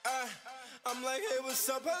I'm like, hey, what's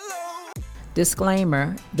up, hello?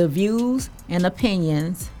 Disclaimer: the views and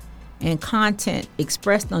opinions and content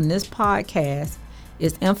expressed on this podcast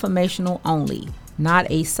is informational only, not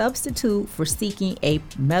a substitute for seeking a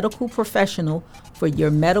medical professional for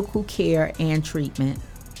your medical care and treatment.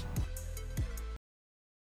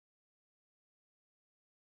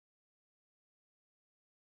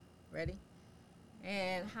 Ready?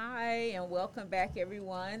 And hi, and welcome back,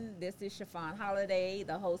 everyone. This is Chiffon Holiday,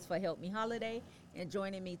 the host for Help Me Holiday, and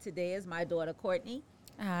joining me today is my daughter, Courtney.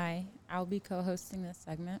 Hi, I'll be co-hosting this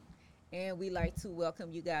segment. And we'd like to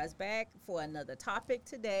welcome you guys back for another topic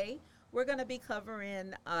today. We're going to be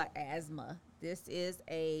covering asthma. This is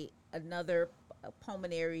another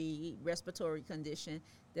pulmonary respiratory condition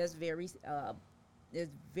that's very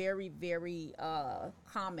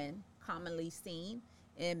commonly seen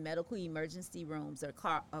in medical emergency rooms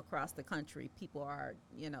across the country. People are,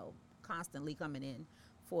 constantly coming in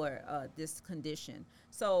for this condition.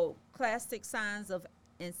 So classic signs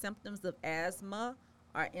and symptoms of asthma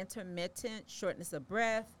are intermittent shortness of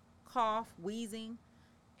breath, cough, wheezing,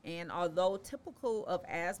 and although typical of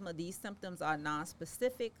asthma, these symptoms are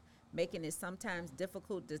nonspecific, making it sometimes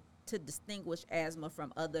difficult to distinguish asthma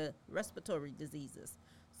from other respiratory diseases.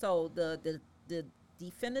 So the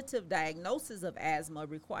definitive diagnosis of asthma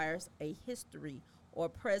requires a history or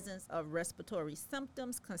presence of respiratory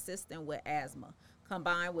symptoms consistent with asthma,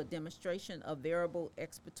 combined with demonstration of variable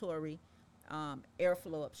expiratory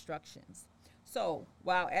airflow obstructions. So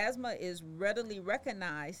while asthma is readily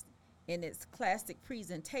recognized in its classic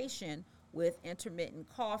presentation with intermittent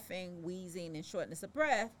coughing, wheezing, and shortness of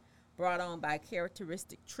breath brought on by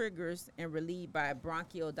characteristic triggers and relieved by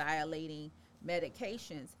bronchodilating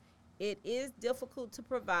medications, it is difficult to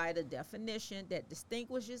provide a definition that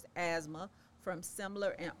distinguishes asthma from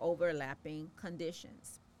similar and overlapping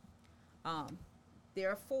conditions.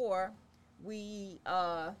 Therefore, we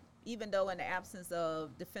even though in the absence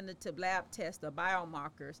of definitive lab tests or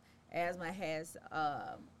biomarkers, asthma has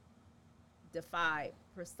defied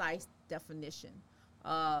precise definition.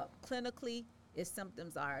 Clinically, its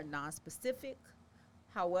symptoms are nonspecific.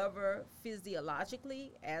 However,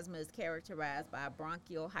 physiologically, asthma is characterized by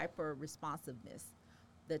bronchial hyperresponsiveness,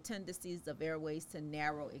 the tendencies of airways to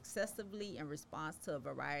narrow excessively in response to a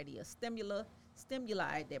variety of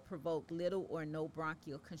stimuli that provoke little or no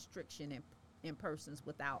bronchial constriction in persons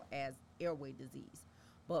without airway disease.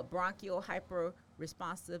 But bronchial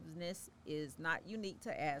hyperresponsiveness is not unique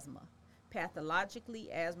to asthma.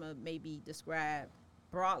 Pathologically, asthma may be described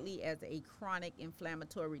broadly as a chronic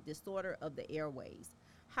inflammatory disorder of the airways.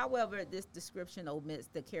 However, this description omits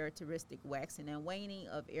the characteristic waxing and waning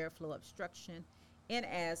of airflow obstruction in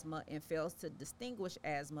asthma and fails to distinguish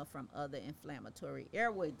asthma from other inflammatory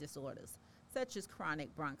airway disorders, such as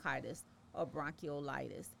chronic bronchitis or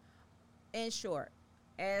bronchiolitis. In short,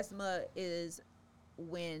 asthma is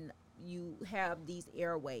when you have these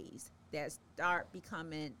airways that start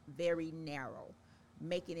becoming very narrow,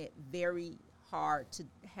 making it very hard to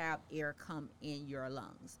have air come in your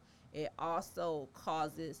lungs. It also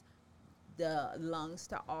causes the lungs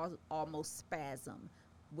to almost spasm,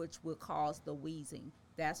 which will cause the wheezing.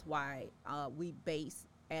 That's why we base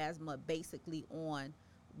asthma basically on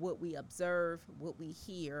what we observe, what we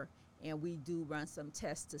hear, and we do run some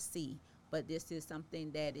tests to see. But this is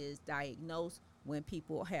something that is diagnosed when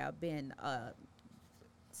people have been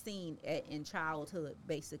seen in childhood,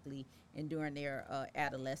 basically, and during their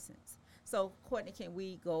adolescence. So, Courtney, can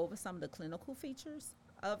we go over some of the clinical features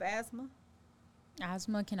of asthma?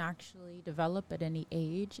 Asthma can actually develop at any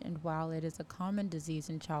age, and while it is a common disease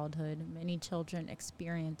in childhood, many children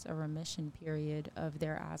experience a remission period of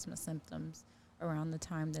their asthma symptoms around the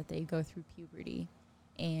time that they go through puberty,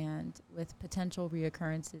 and with potential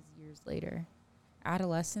reoccurrences years later.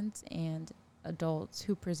 Adolescents and adults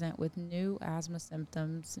who present with new asthma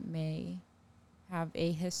symptoms may have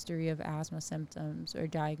a history of asthma symptoms or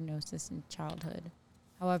diagnosis in childhood.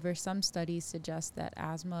 However, some studies suggest that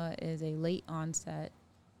asthma is a late onset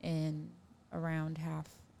in around half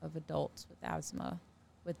of adults with asthma,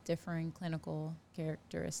 with differing clinical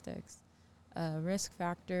characteristics. Risk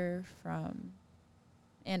factors from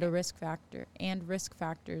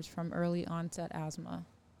early onset asthma.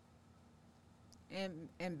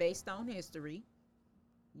 And based on history,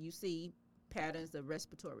 you see patterns of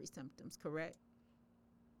respiratory symptoms, correct?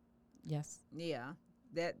 Yes. Yeah,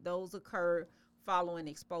 that those occur following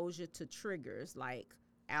exposure to triggers like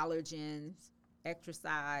allergens,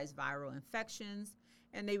 exercise, viral infections,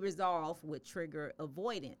 and they resolve with trigger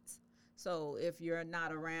avoidance. So if you're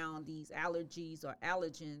not around these allergies or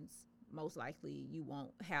allergens, most likely you won't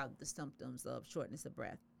have the symptoms of shortness of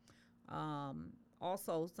breath.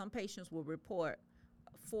 Also, some patients will report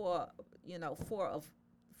four,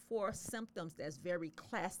 four symptoms that's very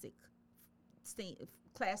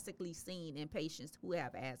classically seen in patients who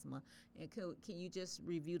have asthma. And can you just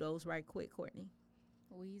review those right quick, Courtney?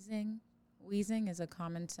 Wheezing. Wheezing is a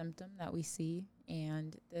common symptom that we see,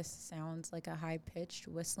 and this sounds like a high-pitched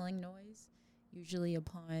whistling noise, usually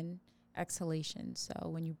upon exhalation, so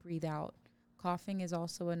when you breathe out. Coughing is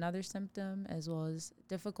also another symptom, as well as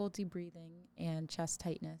difficulty breathing and chest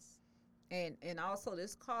tightness. And also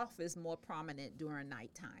this cough is more prominent during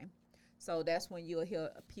nighttime. So that's when you'll hear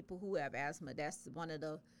people who have asthma. That's one of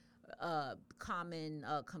the common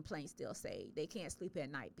complaints they'll say. They can't sleep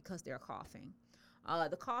at night because they're coughing.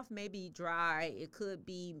 The cough may be dry. It could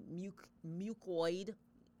be mucoid,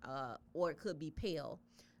 or it could be pale.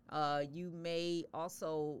 You may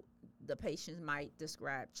also, the patients might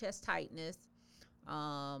describe chest tightness.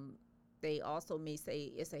 They also may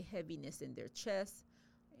say it's a heaviness in their chest.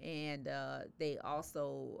 And they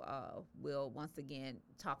also will once again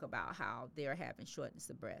talk about how they're having shortness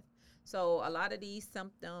of breath. So a lot of these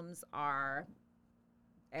symptoms are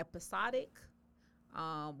episodic.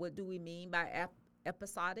 What do we mean by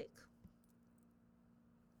episodic?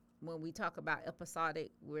 When we talk about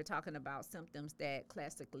episodic, we're talking about symptoms that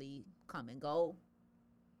classically come and go.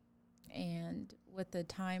 And with the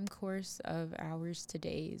time course of hours to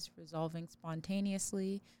days, resolving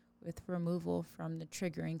spontaneously with removal from the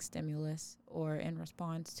triggering stimulus or in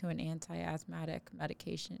response to an anti-asthmatic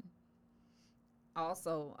medication.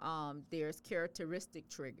 Also, there's characteristic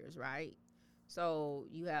triggers, right? So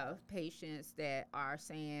you have patients that are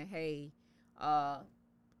saying, hey,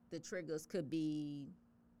 the triggers could be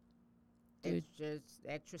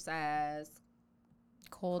exercise,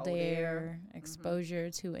 cold air, exposure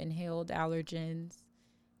to inhaled allergens,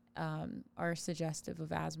 are suggestive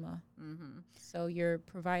of asthma. Mm-hmm. So your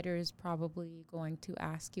provider is probably going to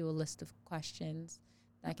ask you a list of questions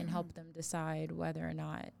that can help them decide whether or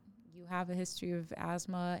not you have a history of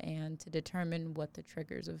asthma and to determine what the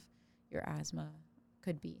triggers of your asthma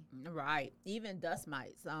could be. Right. Even dust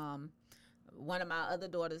mites. One of my other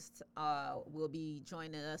daughters will be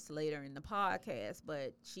joining us later in the podcast,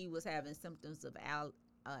 but she was having symptoms of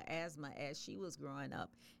asthma as she was growing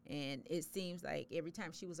up, and it seems like every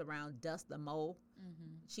time she was around dust or mold,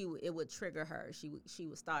 it would trigger her. She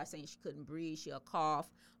would start saying she couldn't breathe, she'll cough.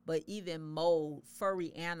 But even mold,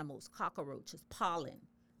 furry animals, cockroaches, pollen,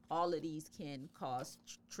 all of these can cause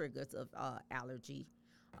triggers of allergy.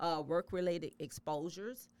 Work-related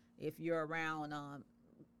exposures, if you're around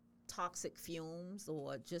toxic fumes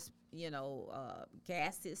or just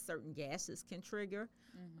gases, certain gases can trigger.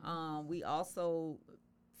 We also,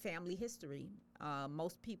 family history.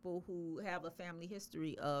 Most people who have a family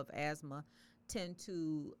history of asthma tend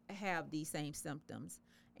to have these same symptoms.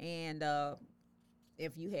 And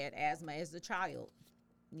if you had asthma as a child,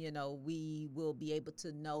 we will be able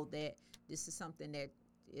to know that this is something that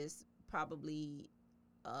is probably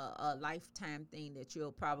a lifetime thing that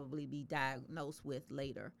you'll probably be diagnosed with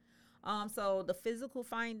later. So the physical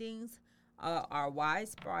findings are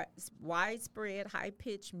widespread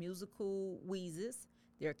high-pitched musical wheezes.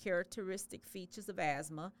 They're characteristic features of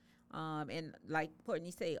asthma. And like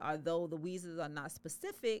Courtney said, although the wheezes are not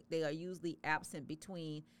specific, they are usually absent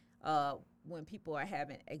between when people are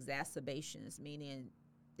having exacerbations, meaning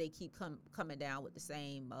they keep coming down with the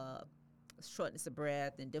same shortness of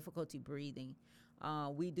breath and difficulty breathing.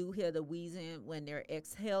 We do hear the wheezing when they're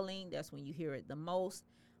exhaling. That's when you hear it the most.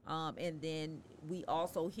 And then we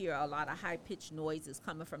also hear a lot of high-pitched noises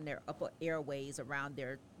coming from their upper airways around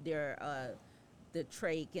their the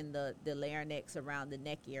trach and the larynx around the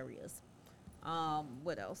neck areas.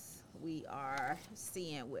 What else we are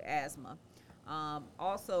seeing with asthma?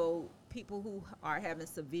 Also, people who are having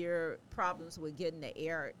severe problems with getting the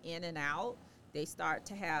air in and out, they start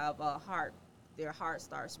to have their heart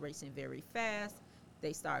starts racing very fast.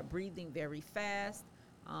 They start breathing very fast.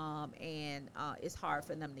 And it's hard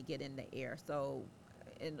for them to get in the air. So,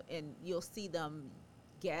 and you'll see them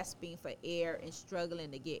gasping for air and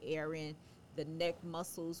struggling to get air in. The neck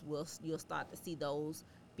muscles you'll start to see those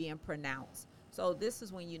being pronounced. So this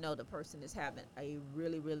is when you know the person is having a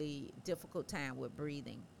really, really difficult time with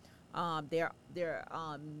breathing. There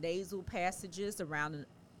are nasal passages around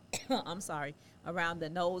around the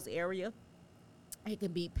nose area. It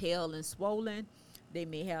can be pale and swollen. They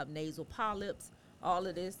may have nasal polyps. All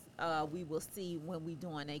of this we will see when we're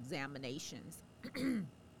doing examinations.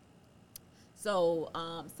 So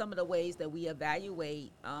some of the ways that we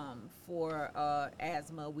evaluate for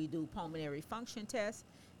asthma, we do pulmonary function tests,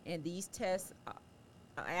 and these tests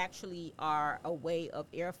actually are a way of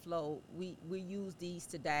airflow. We use these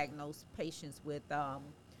to diagnose patients with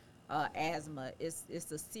asthma.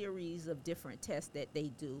 It's a series of different tests that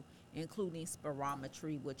they do, including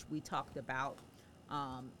spirometry, which we talked about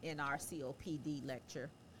in our COPD lecture.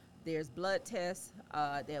 There's blood tests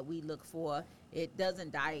that we look for. It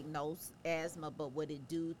doesn't diagnose asthma, but what it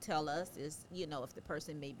do tell us is, if the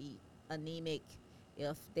person may be anemic,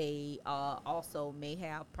 if they also may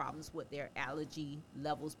have problems with their allergy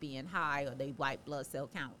levels being high or their white blood cell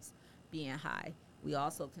counts being high. We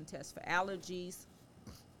also can test for allergies.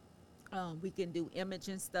 We can do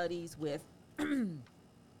imaging studies with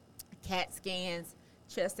CAT scans,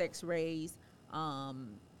 chest x-rays, and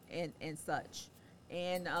such.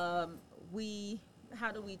 And how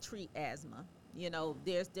do we treat asthma?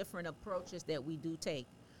 There's different approaches that we do take.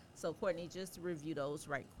 So Courtney, just to review those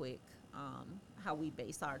right quick, how we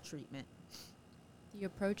base our treatment. The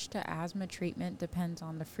approach to asthma treatment depends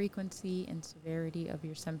on the frequency and severity of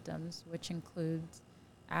your symptoms, which includes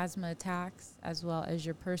asthma attacks as well as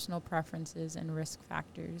your personal preferences and risk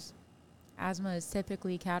factors. Asthma is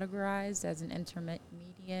typically categorized as an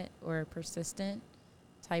intermediate or persistent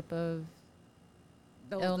type of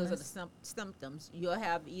illness. Those are the symptoms. You'll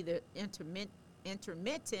have either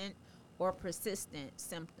intermittent or persistent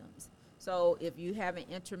symptoms. So if you have an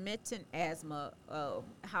intermittent asthma,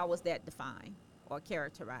 how is that defined or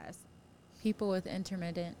characterized? People with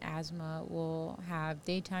intermittent asthma will have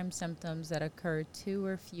daytime symptoms that occur 2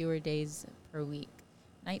 or fewer days per week.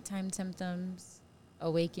 Nighttime symptoms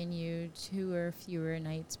awaken you 2 or fewer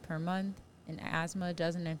nights per month, and asthma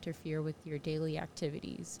doesn't interfere with your daily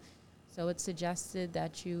activities. So it's suggested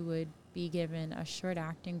that you would be given a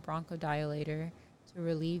short-acting bronchodilator to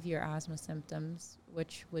relieve your asthma symptoms,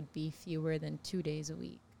 which would be fewer than 2 days a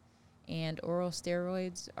week. And oral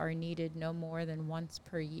steroids are needed no more than once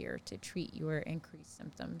per year to treat your increased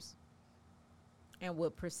symptoms. And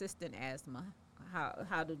with persistent asthma,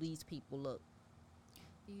 how do these people look?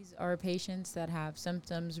 These are patients that have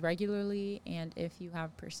symptoms regularly, and if you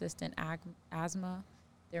have persistent asthma,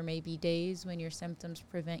 there may be days when your symptoms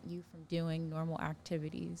prevent you from doing normal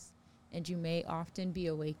activities, and you may often be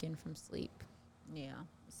awakened from sleep. Yeah.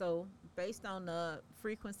 So based on the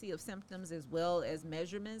frequency of symptoms as well as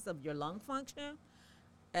measurements of your lung function,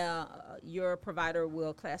 your provider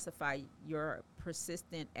will classify your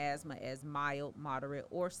persistent asthma as mild, moderate,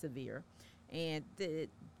 or severe. And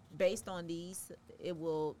based on these,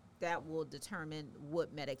 that will determine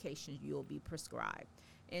what medications you'll be prescribed.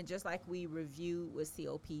 And just like we review with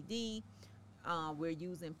COPD, we're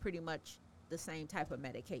using pretty much the same type of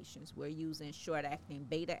medications. We're using short-acting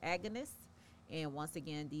beta agonists. And once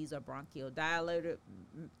again, these are bronchial dilators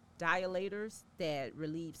that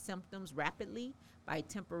relieve symptoms rapidly by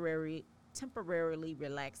temporarily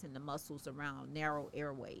relaxing the muscles around narrow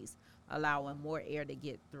airways, allowing more air to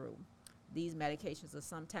get through. These medications are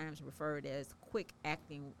sometimes referred as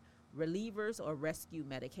quick-acting relievers or rescue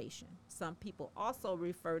medication. Some people also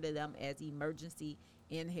refer to them as emergency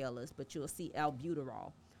inhalers, but you'll see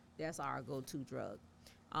albuterol. That's our go-to drug.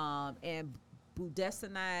 And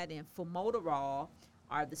budesonide and formoterol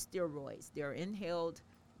are the steroids. They're inhaled.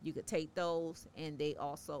 You could take those, and they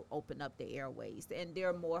also open up the airways. And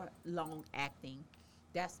they're more long-acting.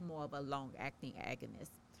 That's more of a long-acting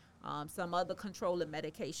agonist. Some other controlling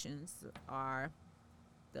medications are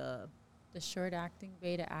the short-acting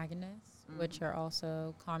beta agonists, which are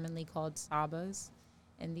also commonly called SABAs.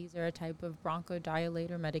 And these are a type of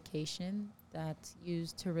bronchodilator medication that's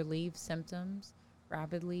used to relieve symptoms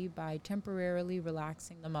rapidly by temporarily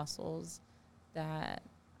relaxing the muscles that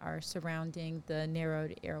are surrounding the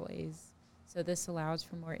narrowed airways. So this allows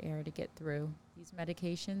for more air to get through. These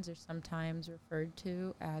medications are sometimes referred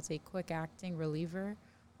to as a quick-acting reliever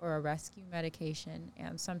or a rescue medication,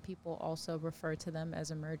 and some people also refer to them as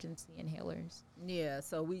emergency inhalers. Yeah,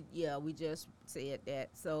 so we just said that.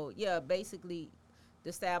 So yeah, basically the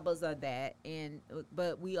SABAs are that,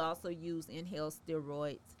 but we also use inhaled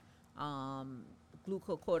steroids,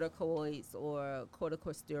 glucocorticoids or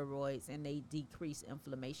corticosteroids, and they decrease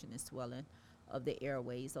inflammation and swelling of the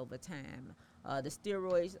airways over time. The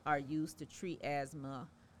steroids are used to treat asthma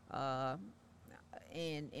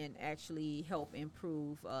and actually help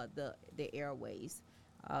improve the airways.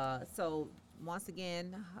 So once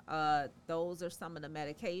again, those are some of the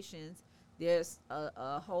medications. There's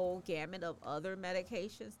a whole gamut of other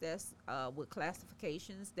medications that's with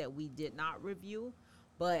classifications that we did not review.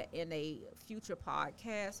 But in a future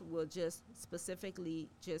podcast, we'll just specifically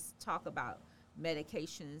just talk about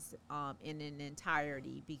medications in an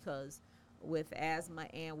entirety, because with asthma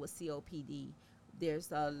and with COPD,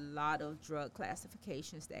 there's a lot of drug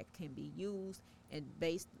classifications that can be used, and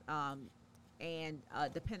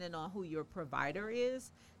depending on who your provider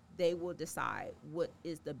is, they will decide what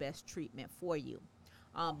is the best treatment for you.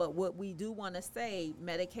 But what we do want to say,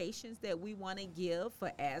 medications that we want to give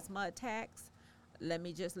for asthma attacks, let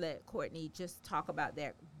me just let Courtney just talk about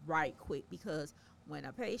that right quick, because when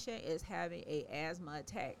a patient is having a asthma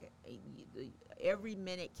attack, every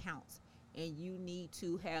minute counts, and you need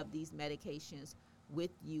to have these medications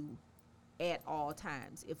with you at all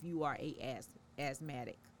times if you are a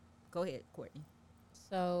asthmatic. Go ahead, Courtney.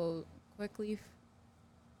 So quick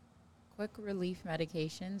relief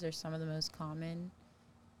medications are some of the most common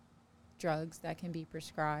drugs that can be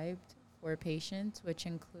prescribed for patients, which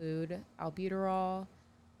include albuterol,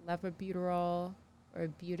 levobuterol, or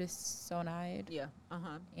budesonide. Yeah,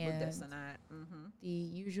 And budesonide. the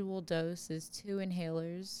usual dose is 2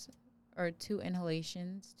 inhalers, or 2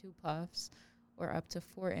 inhalations, 2 puffs, or up to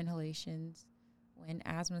 4 inhalations when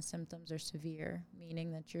asthma symptoms are severe,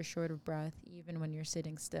 meaning that you're short of breath even when you're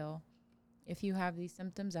sitting still. If you have these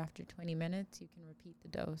symptoms after 20 minutes, you can repeat the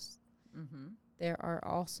dose. There are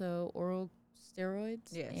also oral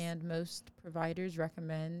steroids, Yes. and most providers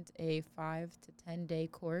recommend a 5 to 10 day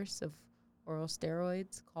course of oral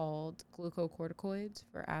steroids called glucocorticoids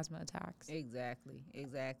for asthma attacks. Exactly.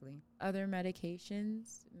 Other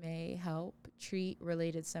medications may help treat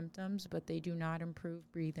related symptoms, but they do not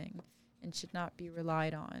improve breathing and should not be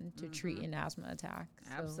relied on to treat an asthma attack.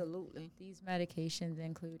 Absolutely. So these medications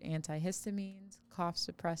include antihistamines, cough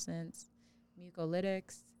suppressants,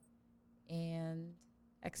 mucolytics, and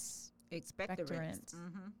expectorants.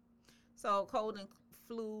 So cold and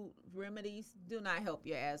flu remedies do not help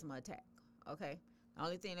your asthma attack. Okay, the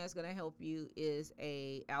only thing that's going to help you is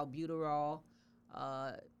a albuterol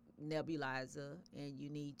nebulizer, and you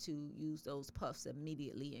need to use those puffs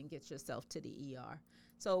immediately and get yourself to the ER.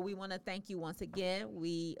 So we want to thank you once again.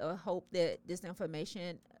 We hope that this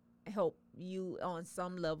information helped you on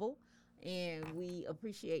some level, and we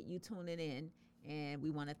appreciate you tuning in, and we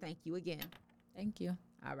want to thank you again. Thank you.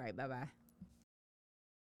 All right, bye-bye.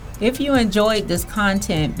 If you enjoyed this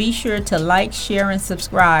content, be sure to like, share, and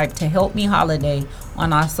subscribe to Help Me Holiday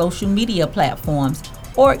on our social media platforms,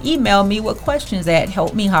 or email me with questions at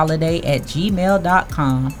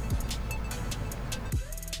helpmeholiday@gmail.com.